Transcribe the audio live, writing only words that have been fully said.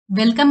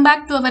Welcome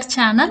back to our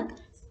channel.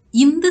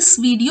 In this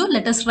video,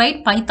 let us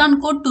write Python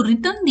code to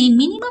return the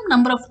minimum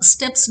number of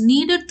steps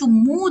needed to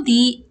move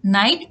the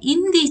knight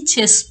in the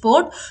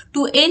chessboard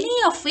to any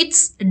of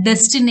its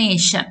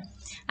destination.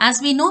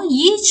 As we know,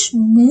 each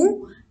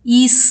move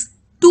is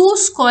two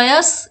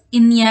squares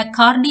in a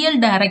cardinal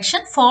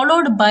direction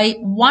followed by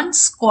one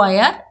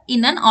square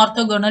in an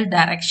orthogonal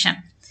direction.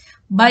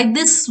 By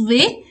this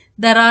way,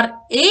 there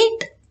are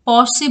 8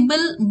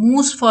 possible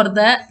moves for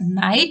the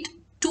knight,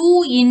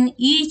 2 in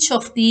each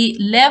of the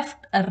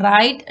left,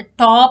 right,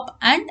 top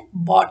and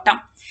bottom.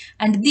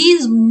 And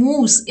these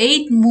moves,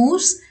 8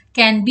 moves,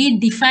 can be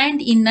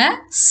defined in a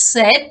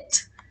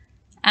set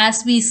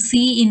as we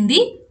see in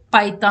the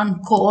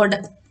Python code.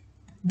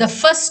 The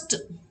first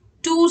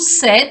 2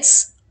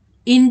 sets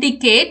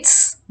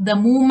indicates the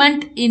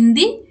movement in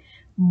the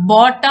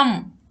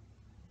bottom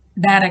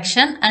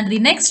direction, and the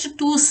next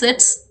 2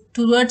 sets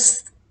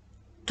towards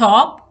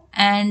top,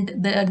 and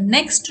the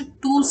next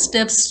 2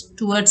 steps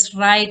towards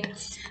right,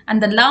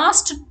 and the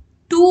last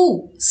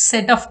 2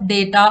 set of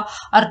data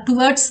are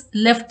towards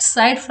left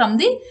side from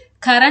the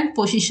current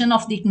position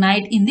of the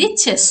knight in the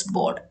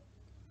chessboard.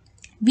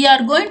 We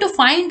are going to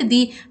find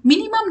the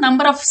minimum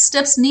number of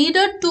steps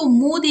needed to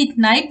move the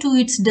knight to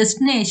its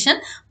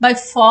destination by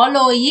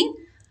following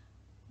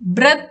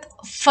breadth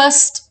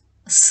first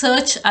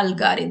search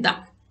algorithm.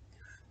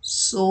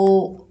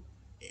 So,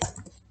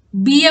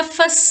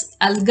 BFS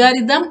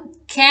algorithm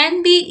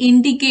can be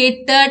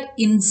indicated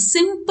in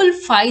simple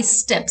 5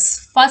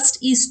 steps.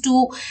 First is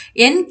to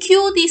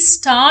enqueue the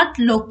start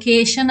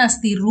location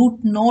as the root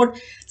node.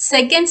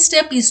 Second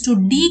step is to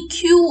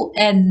dequeue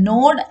a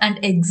node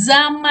and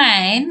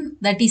examine,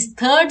 that is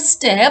third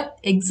step,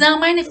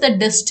 examine if the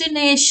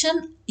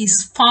destination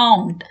is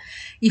found.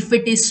 If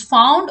it is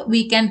found,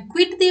 we can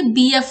quit the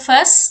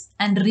BFS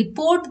and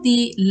report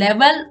the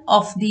level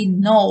of the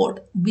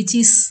node, which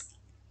is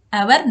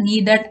our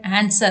needed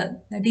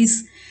answer. That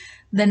is,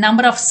 the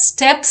number of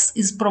steps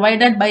is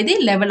provided by the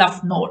level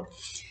of node.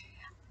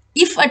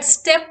 If at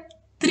step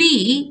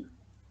 3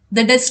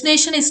 the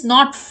destination is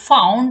not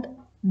found,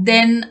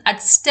 then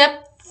at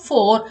step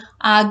 4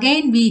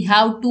 again we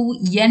have to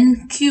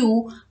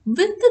enqueue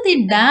with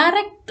the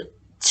direct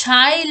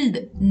child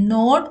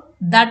node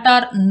that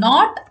are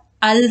not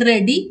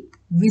already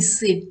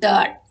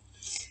visited.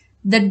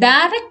 The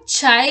direct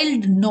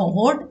child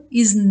node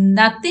is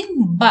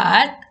nothing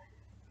but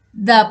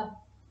the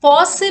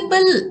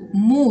possible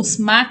moves,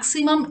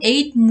 maximum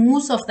 8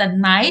 moves of the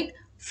knight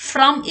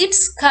from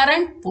its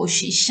current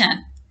position.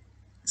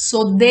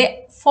 So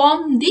they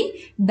form the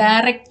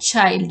direct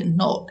child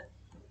node.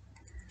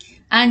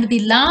 And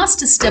the last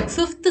step,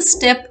 fifth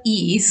step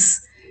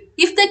is,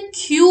 if the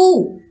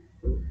queue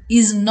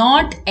is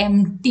not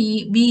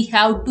empty, we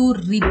have to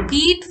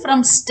repeat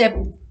from step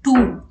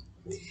 2.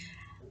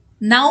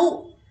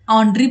 Now,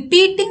 on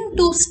repeating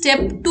to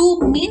step 2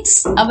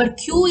 means our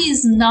queue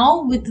is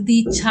now with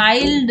the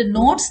child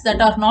nodes that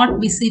are not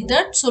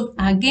visited. So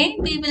again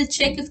we will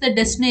check if the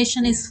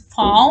destination is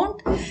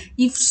found.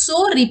 If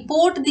so,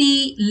 report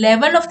the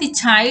level of the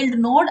child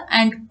node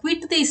and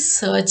quit the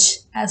search,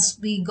 as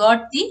we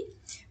got the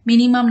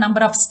minimum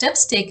number of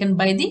steps taken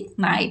by the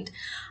knight.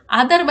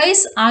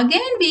 Otherwise,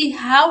 again we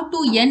have to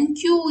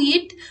enqueue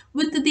it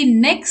with the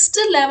next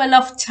level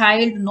of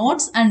child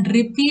nodes and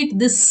repeat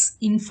this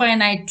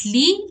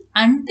infinitely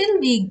until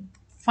we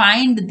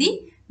find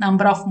the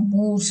number of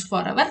moves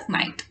for our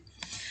knight.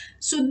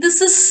 So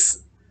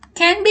this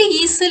can be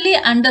easily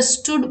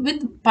understood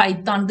with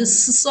Python.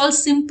 This is all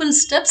simple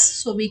steps,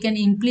 so we can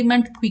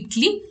implement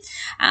quickly.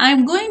 I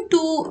am going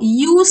to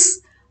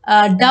use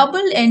a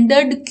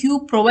double-ended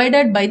queue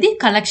provided by the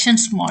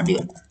collections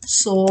module.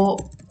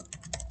 So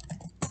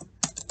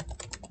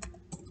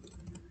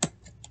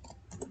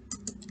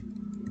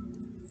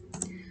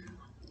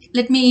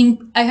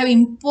I have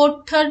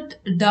imported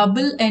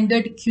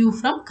double-ended queue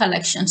from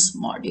collections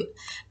module.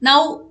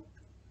 Now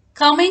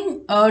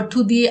coming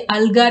to the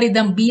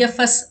algorithm,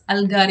 BFS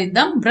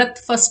algorithm,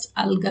 breadth first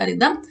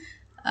algorithm,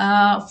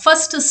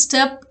 first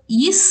step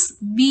is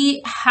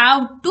we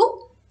have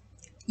to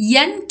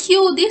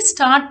enqueue the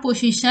start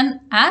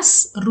position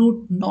as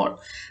root node.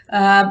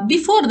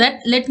 Before that,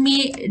 let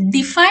me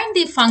define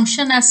the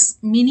function as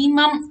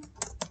minimum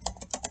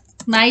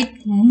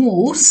knight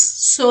moves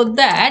so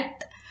that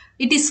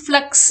it is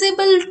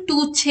flexible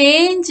to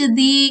change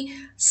the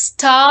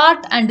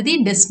start and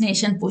the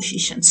destination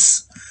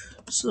positions.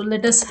 So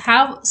let us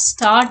have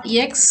start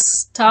x,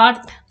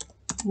 start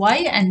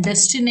y and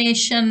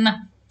destination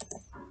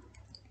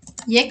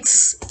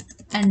x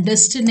and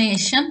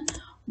destination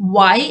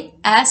y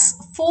as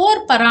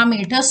 4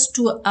 parameters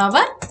to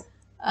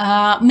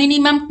our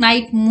minimum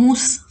knight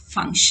moves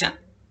function.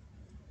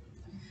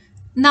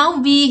 Now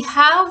we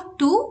have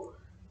to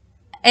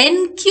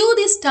enqueue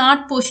the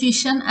start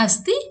position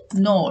as the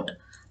node,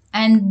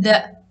 and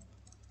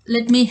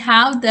let me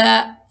have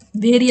the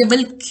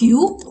variable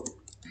q,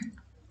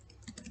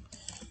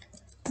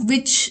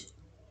 which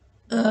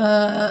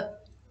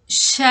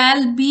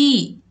shall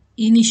be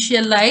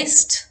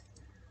initialized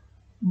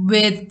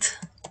with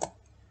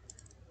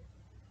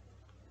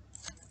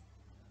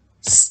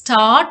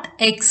start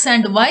x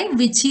and y,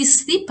 which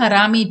is the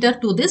parameter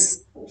to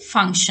this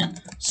function.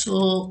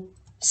 So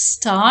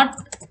start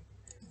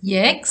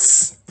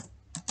x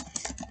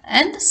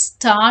and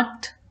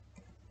start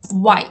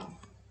y.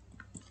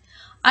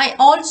 I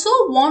also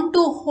want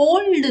to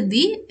hold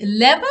the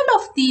level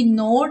of the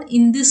node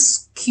in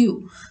this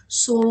queue.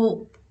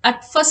 So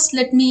at first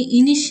let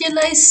me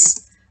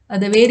initialize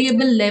the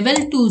variable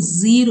level to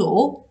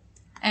 0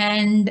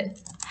 and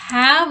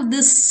have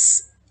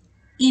this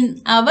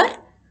in our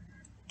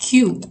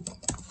queue.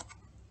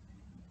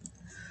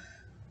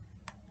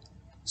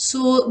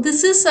 So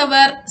this is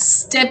our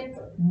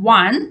step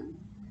 1,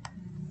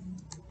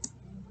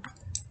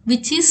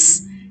 which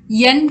is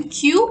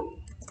enqueue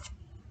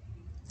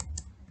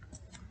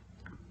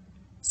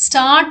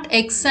start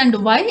x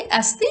and y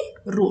as the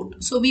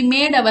root. So we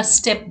made our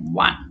step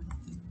 1.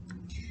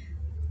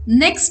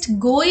 Next,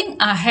 going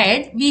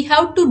ahead, we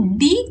have to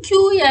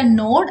dequeue a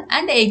node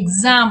and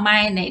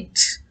examine it.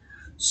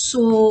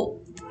 So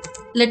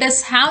let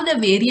us have the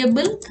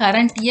variable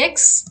current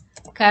x,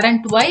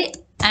 current y,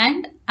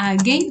 and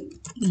again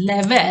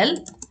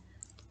level,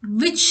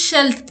 which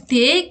shall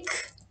take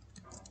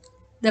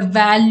the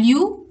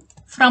value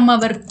from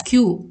our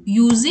queue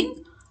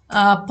using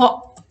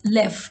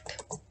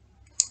left.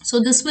 So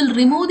this will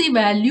remove the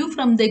value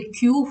from the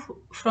queue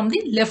from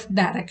the left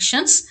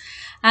directions,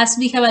 as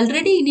we have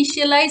already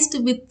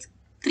initialized with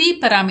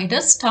 3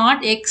 parameters,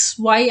 start, x,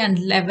 y, and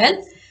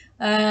level.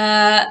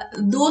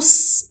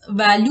 Those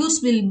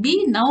values will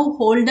be now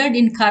holded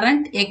in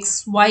current,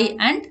 x, y,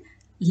 and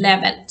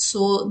level.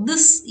 So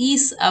this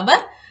is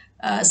our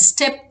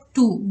step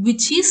 2,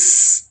 which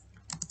is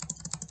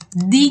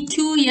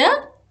dequeue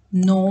a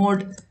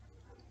node.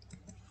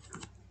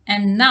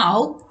 And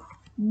now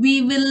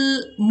we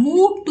will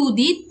move to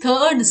the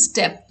third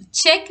step.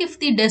 Check if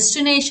the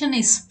destination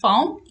is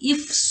found.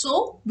 If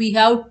so, we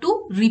have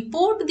to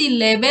report the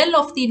level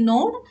of the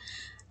node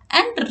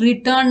and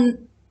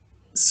return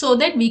so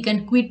that we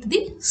can quit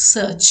the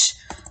search.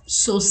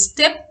 So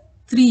step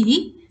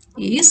 3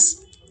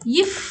 is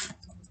if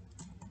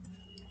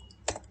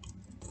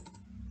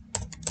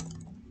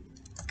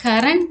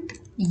current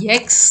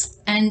x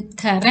and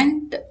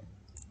current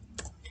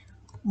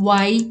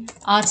y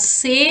are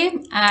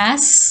same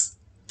as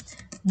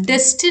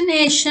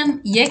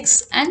destination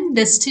x and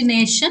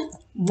destination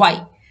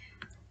y.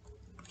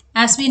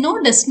 As we know,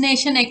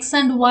 destination x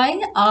and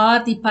y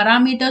are the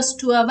parameters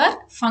to our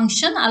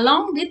function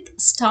along with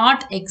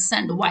start x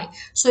and y.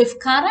 So if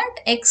current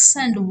x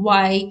and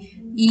y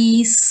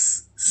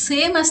is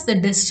same as the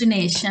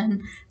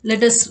destination,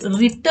 let us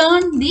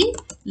return the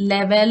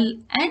level,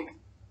 and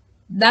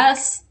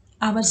thus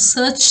our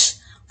search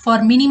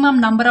for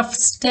minimum number of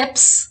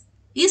steps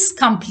is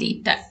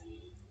completed.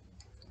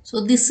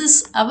 So this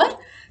is our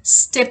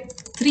step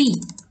 3.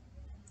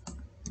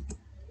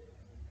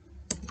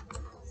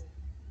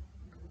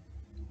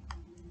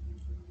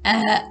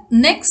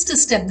 Next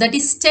step, that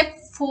is step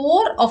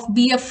 4 of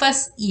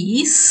BFS,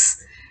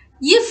 is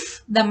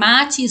if the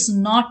match is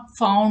not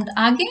found,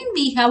 again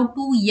we have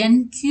to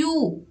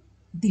enqueue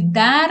the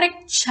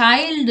direct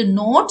child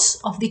nodes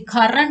of the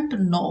current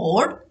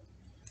node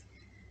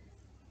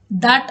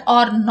that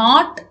are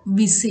not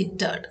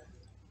visited.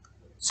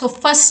 So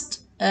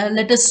first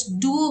let us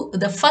do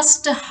the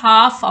first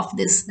half of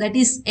this, that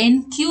is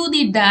enqueue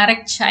the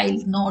direct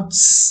child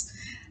nodes.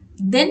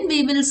 Then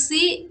we will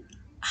see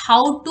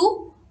how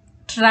to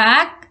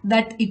track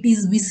that it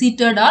is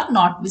visited or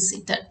not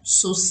visited.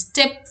 So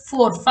step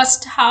 4,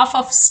 first half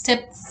of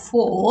step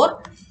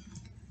 4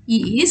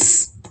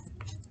 is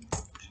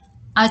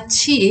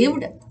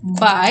achieved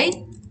by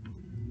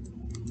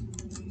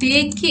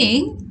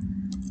taking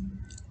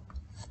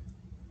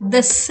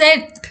the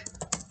set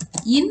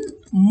in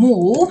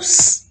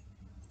moves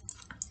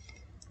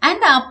and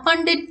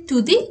append it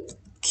to the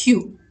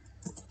queue.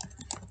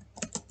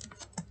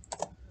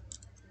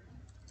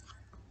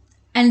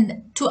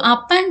 And to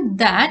append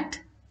that,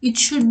 it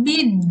should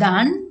be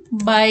done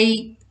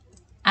by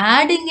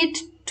adding it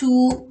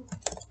to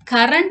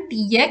current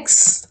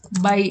x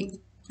by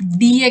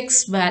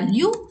dx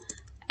value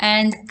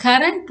and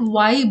current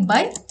y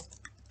by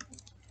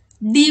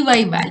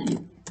dy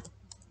value.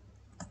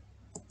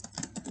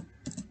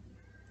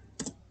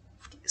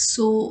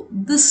 So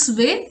this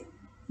way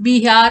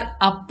we are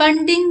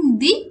appending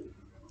the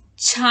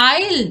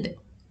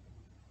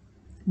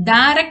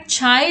direct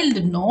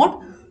child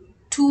node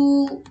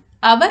to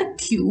our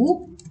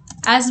queue.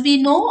 As we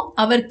know,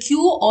 our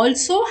queue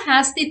also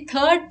has the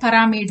third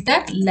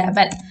parameter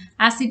level.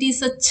 As it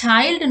is a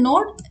child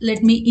node,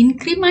 let me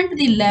increment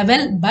the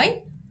level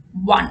by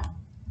 1.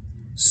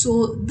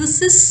 So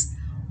this is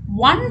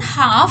one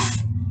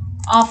half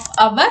of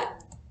our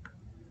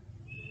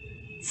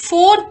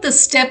fourth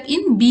step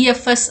in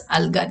BFS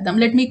algorithm.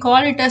 Let me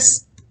call it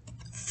as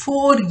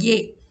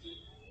 4A,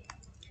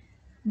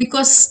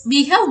 because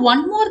we have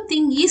one more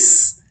thing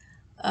is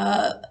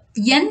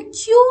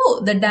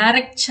enqueue the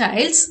direct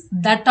childs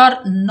that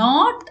are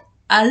not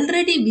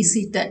already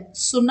visited.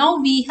 So now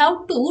we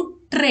have to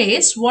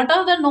trace what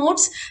are the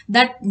nodes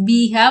that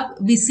we have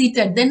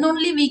visited. Then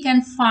only we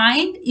can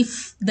find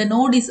if the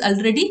node is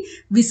already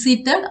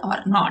visited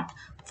or not.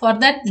 For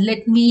that,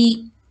 let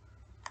me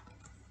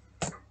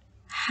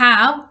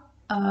have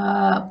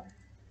a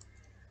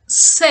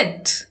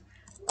set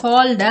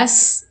called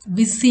as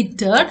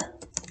visited.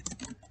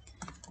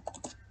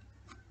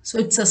 So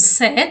it's a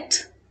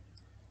set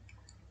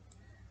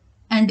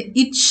and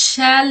it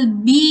shall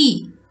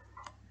be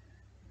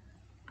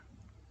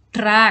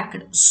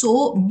tracked.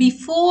 So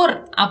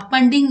before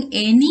appending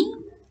any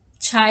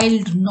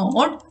child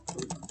node,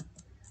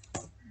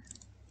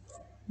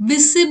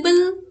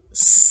 visible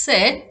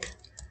set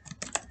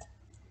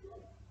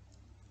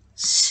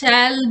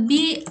shall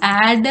be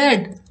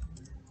added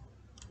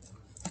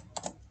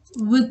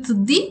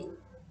with the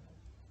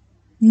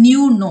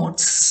new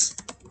nodes.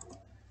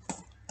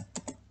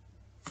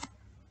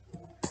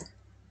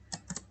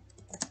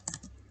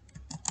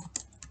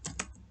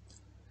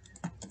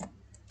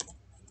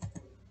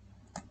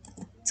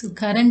 So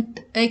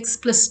current x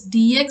plus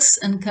dx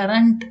and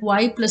current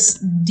y plus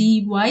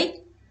dy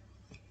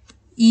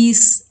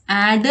is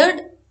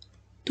added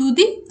to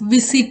the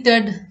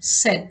visited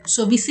set.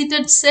 So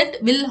visited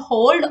set will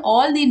hold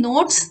all the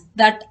nodes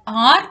that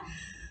are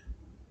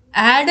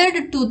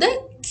added to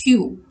the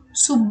queue.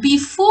 So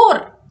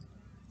before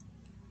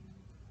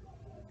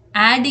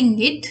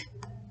adding it,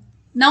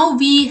 now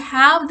we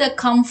have the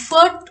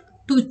comfort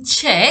to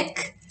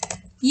check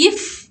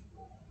if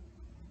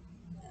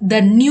the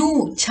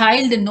new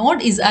child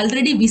node is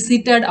already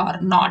visited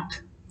or not.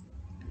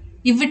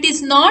 If it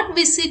is not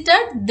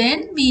visited,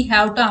 then we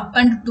have to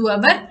append to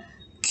our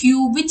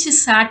queue which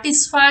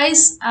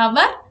satisfies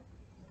our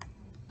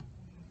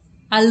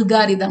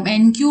algorithm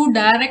enqueue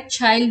direct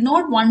child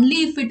node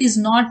only if it is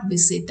not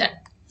visited.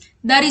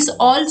 There is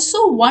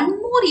also one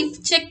more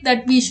if check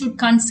that we should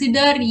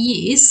consider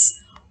is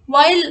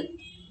while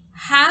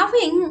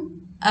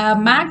having a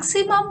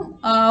maximum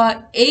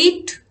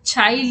 8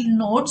 child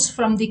nodes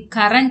from the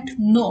current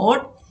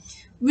node,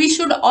 we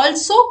should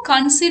also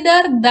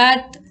consider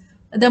that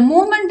the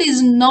movement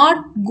is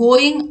not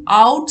going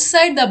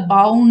outside the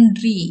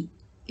boundary.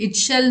 It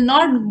shall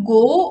not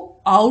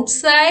go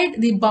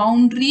outside the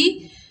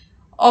boundary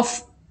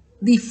of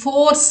the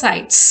 4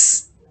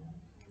 sides.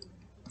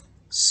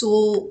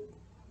 So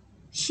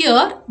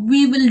here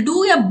we will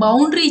do a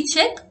boundary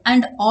check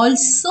and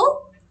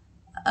also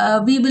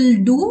we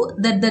will do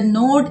that the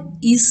node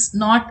is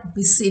not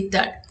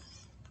visited.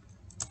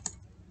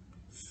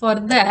 For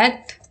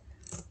that,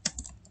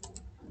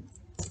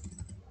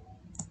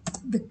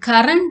 the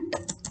current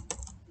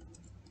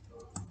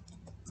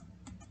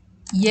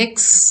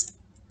x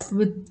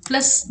with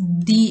plus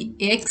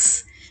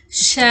dx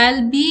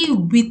shall be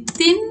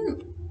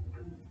within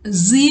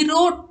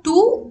 0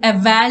 to a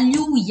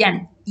value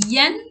n.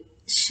 N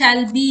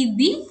shall be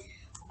the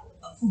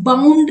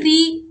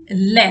boundary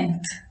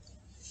length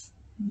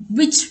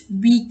which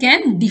we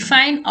can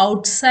define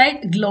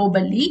outside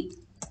globally,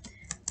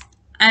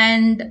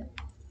 and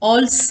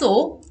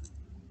also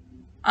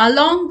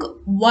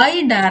along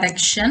y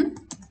direction,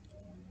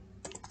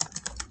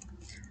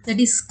 that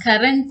is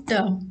current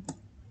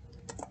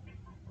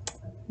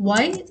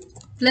y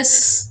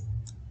plus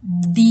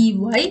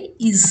dy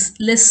is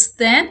less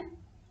than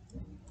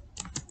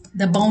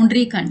the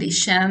boundary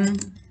condition,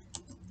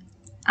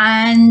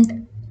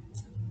 and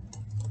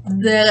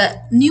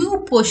the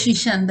new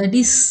position, that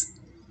is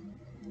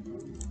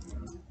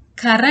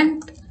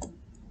current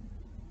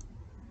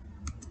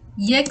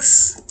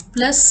x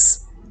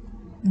plus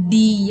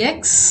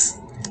dx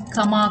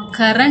comma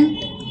current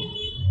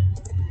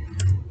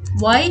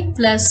y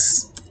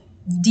plus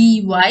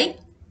dy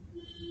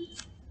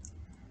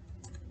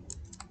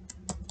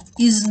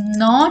is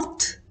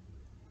not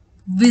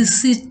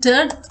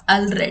visited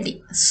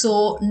already.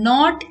 So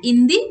not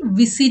in the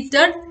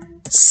visited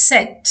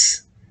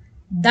set.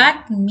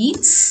 That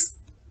means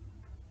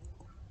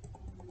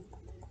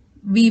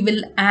we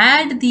will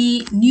add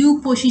the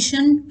new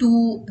position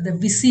to the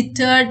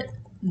visited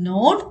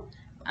node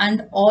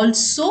and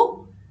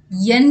also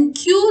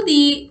enqueue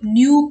the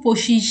new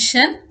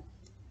position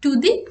to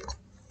the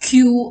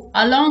queue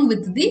along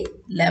with the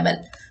level.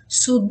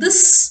 So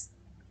this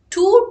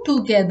two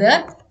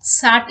together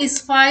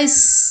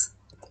satisfies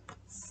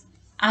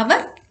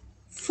our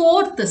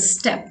fourth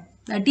step,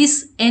 that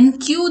is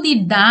enqueue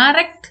the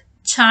direct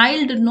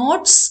child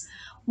nodes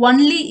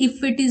only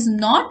if it is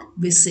not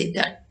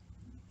visited.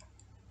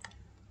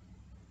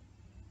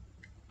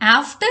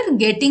 After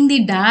getting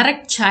the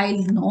direct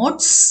child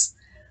nodes,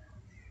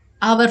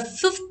 our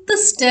fifth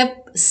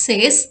step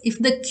says if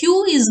the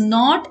queue is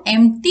not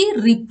empty,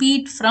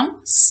 repeat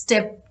from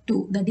step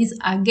 2. That is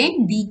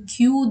again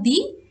dequeue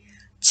the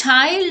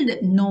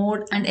child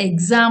node and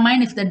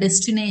examine if the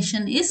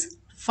destination is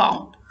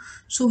found.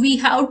 So we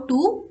have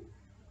to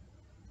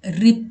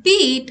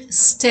repeat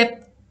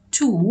step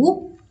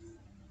 2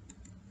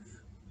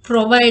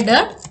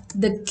 provided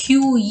the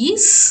queue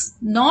is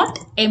not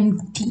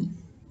empty.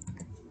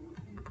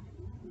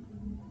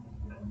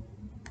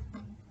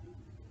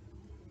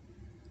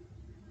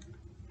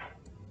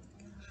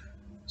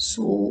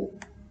 So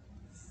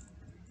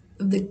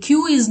if the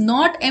queue is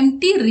not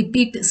empty,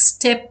 repeat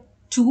step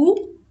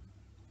 2.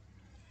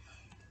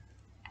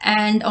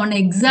 And on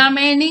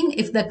examining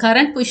if the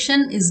current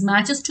position is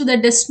matches to the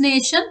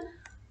destination,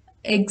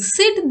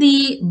 exit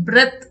the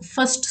breadth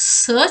first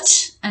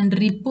search and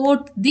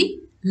report the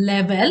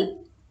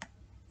level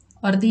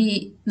or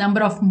the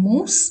number of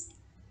moves.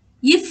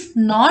 If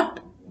not,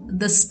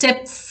 the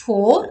step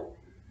 4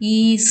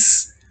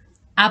 is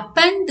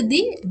append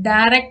the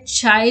direct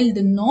child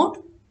node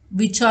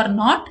which are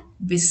not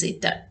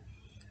visited.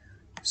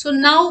 So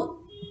now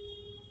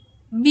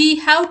we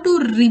have to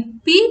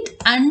repeat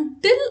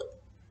until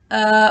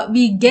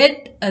we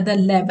get the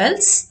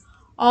levels,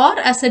 or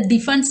as a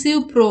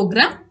defensive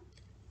program,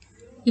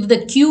 if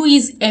the queue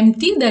is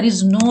empty, there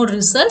is no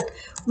result,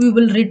 we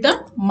will return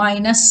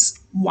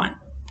 -1.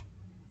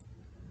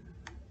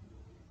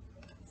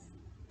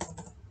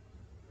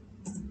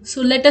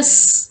 So let us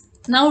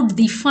now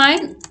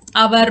define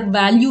our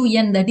value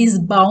n, that is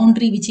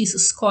boundary which is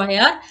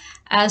square,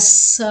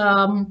 as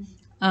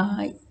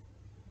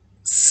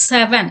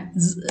 7,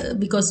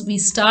 because we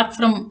start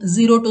from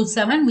 0 to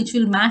 7, which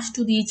will match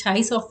to the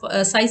size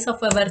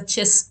of our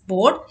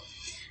chessboard,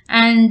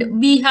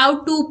 and we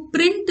have to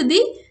print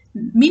the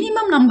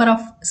minimum number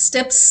of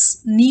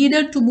steps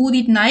needed to move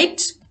the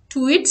knight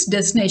to its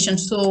destination.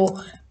 So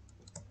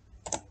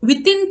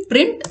within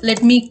print,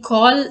 let me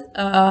call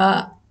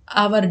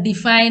our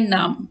define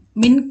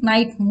min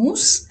knight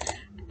moves,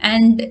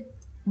 and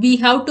we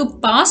have to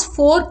pass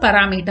 4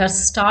 parameters: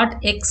 start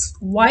x,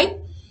 y,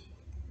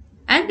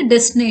 and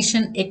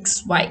destination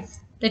xy.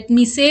 Let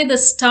me say the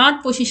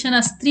start position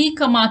as 3,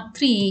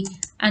 3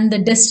 and the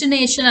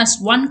destination as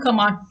 1,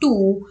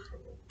 2.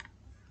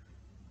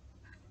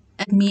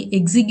 Let me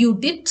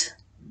execute it.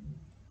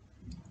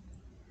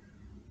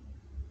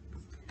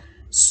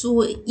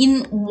 So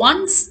in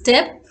one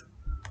step,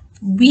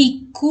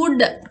 we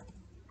could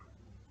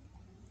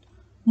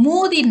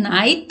move the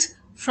knight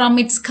from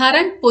its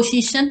current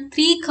position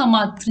 3,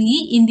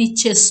 3 in the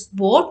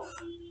chessboard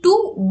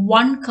to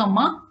 1,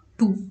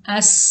 2.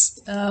 As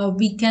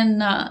we can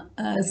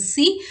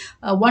see,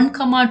 1,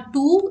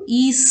 2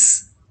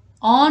 is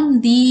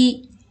on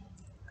the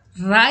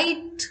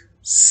right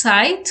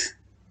side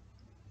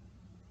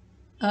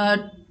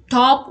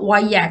top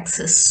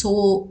y-axis.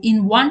 So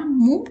in one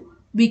move,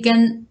 we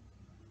can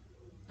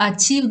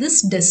achieve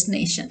this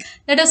destination.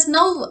 Let us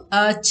now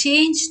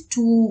change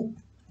to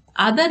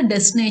other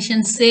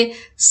destination, say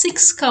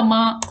 6,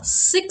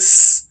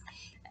 6,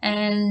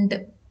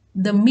 and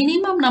the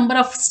minimum number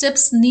of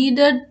steps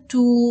needed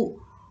to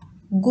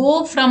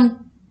go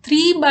from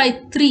 3 by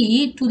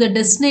 3 to the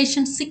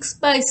destination 6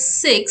 by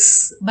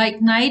 6 by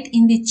knight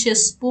in the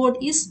chessboard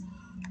is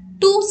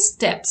 2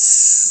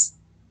 steps.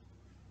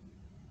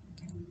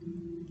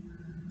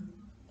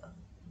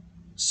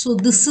 So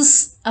this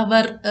is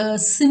our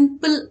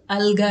simple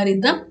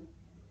algorithm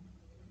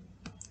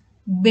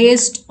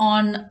based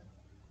on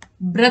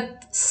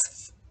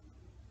breadth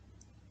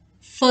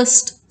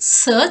first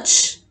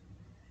search.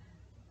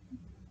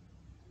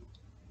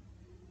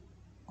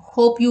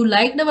 Hope you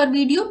liked our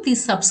video.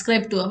 Please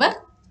subscribe to our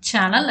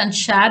channel and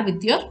share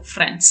with your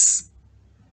friends.